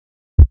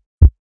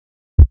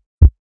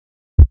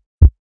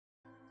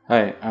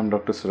Hi, I'm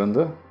Dr.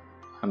 Surindher.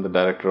 I'm the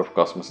director of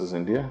Cosmosis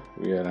India.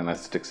 We are an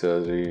aesthetic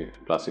surgery,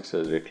 plastic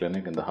surgery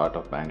clinic in the heart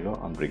of Bangalore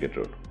on Brigade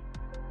Road.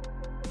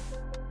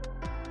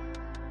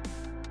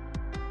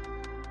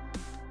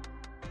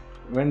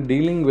 When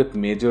dealing with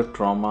major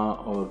trauma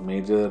or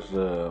major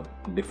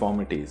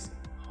deformities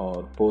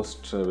or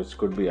post, which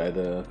could be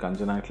either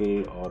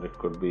congenital or it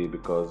could be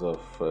because of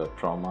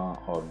trauma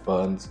or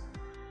burns,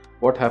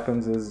 what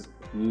happens is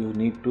you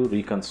need to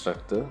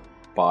reconstruct the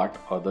part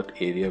or that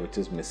area which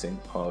is missing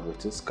or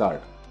which is scarred.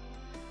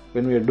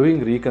 When we are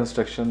doing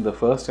reconstruction, the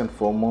first and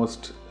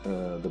foremost,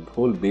 the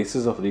whole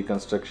basis of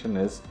reconstruction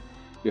is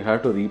you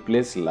have to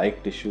replace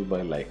like tissue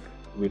by like.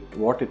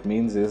 What it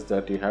means is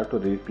that you have to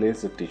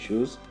replace the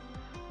tissues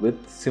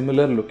with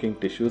similar looking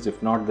tissues,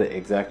 if not the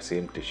exact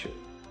same tissue.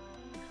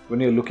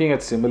 When you're looking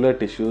at similar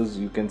tissues,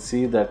 you can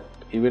see that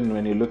even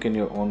when you look in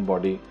your own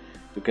body,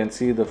 you can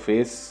see the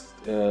face,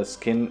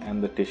 skin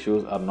and the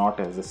tissues are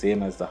not as the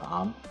same as the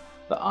arm.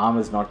 The arm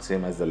is not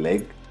same as the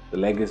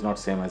leg is not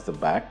same as the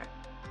back.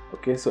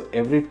 Okay, so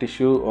every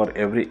tissue or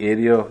every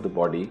area of the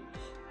body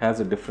has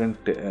a different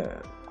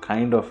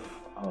kind of,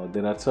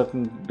 there are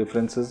certain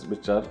differences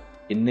which are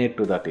innate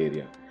to that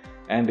area.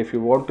 And if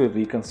you want to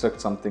reconstruct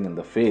something in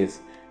the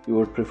face, you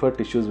would prefer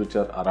tissues which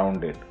are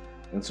around it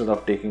instead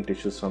of taking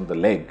tissues from the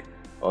leg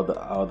or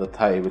the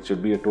thigh, which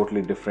would be a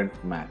totally different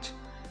match.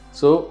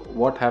 So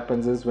what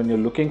happens is when you're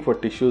looking for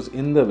tissues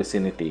in the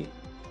vicinity,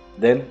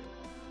 then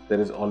there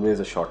is always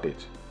a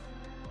shortage.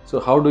 So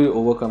how do you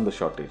overcome the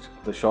shortage?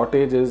 The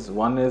shortage is,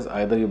 one is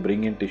either you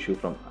bring in tissue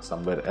from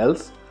somewhere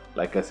else,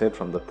 like I said,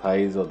 from the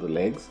thighs or the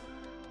legs,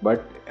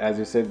 but as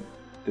you said,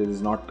 there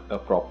is not a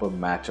proper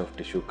match of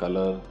tissue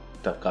color,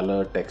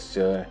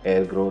 texture,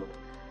 hair growth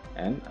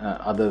and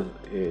other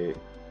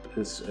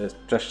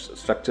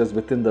structures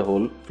within the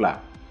whole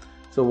flap.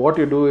 So what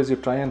you do is you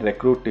try and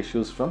recruit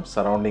tissues from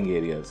surrounding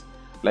areas.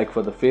 Like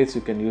for the face,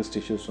 you can use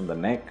tissues from the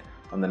neck.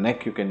 On the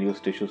neck, you can use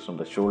tissues from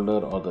the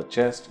shoulder or the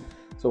chest.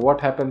 So what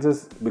happens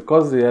is,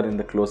 because they are in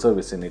the closer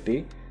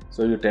vicinity,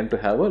 so you tend to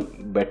have a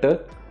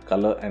better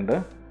color and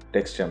a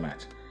texture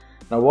match.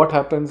 Now what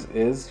happens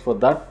is, for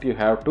that you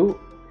have to,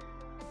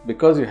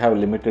 because you have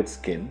limited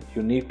skin,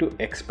 you need to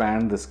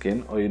expand the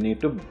skin or you need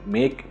to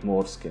make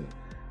more skin.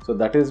 So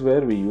that is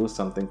where we use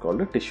something called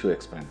a tissue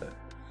expander.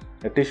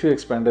 A tissue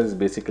expander is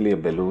basically a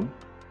balloon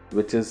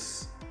which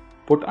is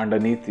put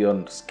underneath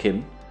your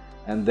skin,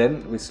 and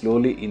then we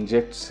slowly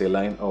inject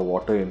saline or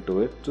water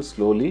into it to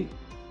slowly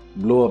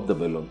blow up the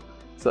balloon.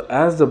 So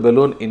as the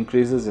balloon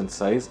increases in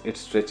size, it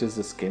stretches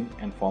the skin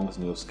and forms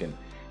new skin.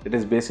 It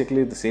is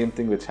basically the same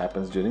thing which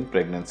happens during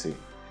pregnancy.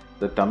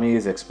 The tummy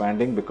is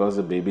expanding because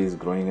the baby is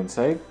growing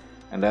inside,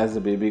 and as the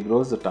baby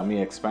grows, the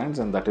tummy expands,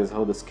 and that is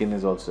how the skin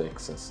is also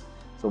excess.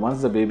 So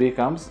once the baby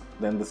comes,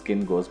 then the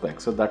skin goes back.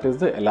 So that is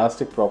the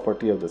elastic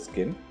property of the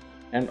skin,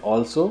 and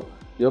also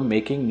you're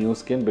making new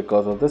skin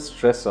because of the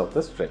stress of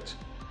the stretch.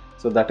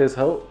 So that is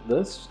how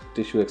the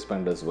tissue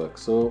expanders work.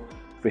 So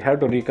if we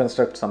have to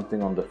reconstruct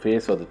something on the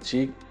face or the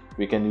cheek,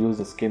 we can use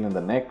the skin in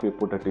the neck, we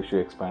put a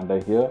tissue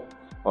expander here.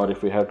 Or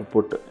if we have to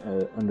put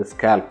on the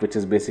scalp, which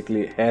is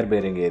basically hair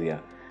bearing area,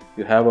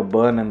 you have a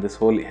burn and this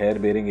whole hair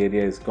bearing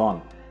area is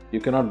gone. You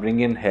cannot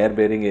bring in hair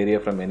bearing area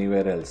from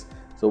anywhere else.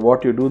 So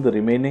what you do, the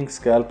remaining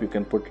scalp, you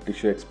can put a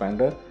tissue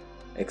expander,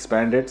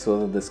 expand it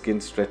so that the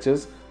skin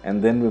stretches, and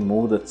then we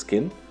move the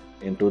skin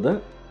into the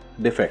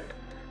defect.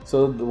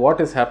 So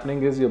what is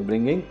happening is you're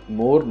bringing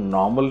more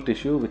normal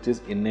tissue which is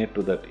innate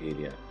to that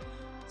area.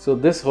 So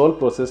this whole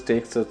process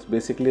takes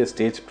basically a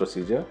staged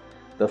procedure.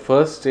 The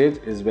first stage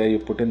is where you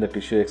put in the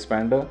tissue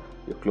expander,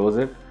 you close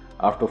it.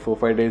 After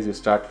 4-5 days, you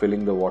start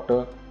filling the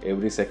water.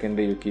 Every second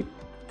day you keep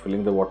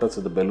filling the water,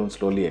 so the balloon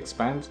slowly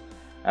expands.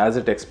 As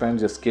it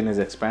expands, your skin is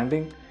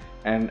expanding,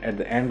 and at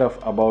the end of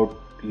about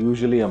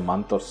usually a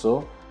month or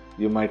so,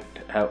 you might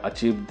have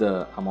achieved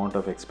the amount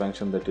of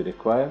expansion that you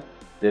require.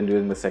 Then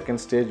during the second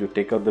stage, you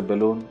take out the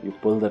balloon, you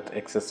pull that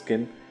excess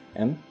skin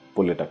and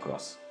pull it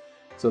across.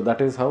 So that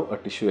is how a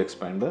tissue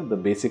expander, the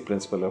basic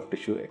principle of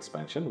tissue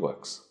expansion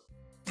works.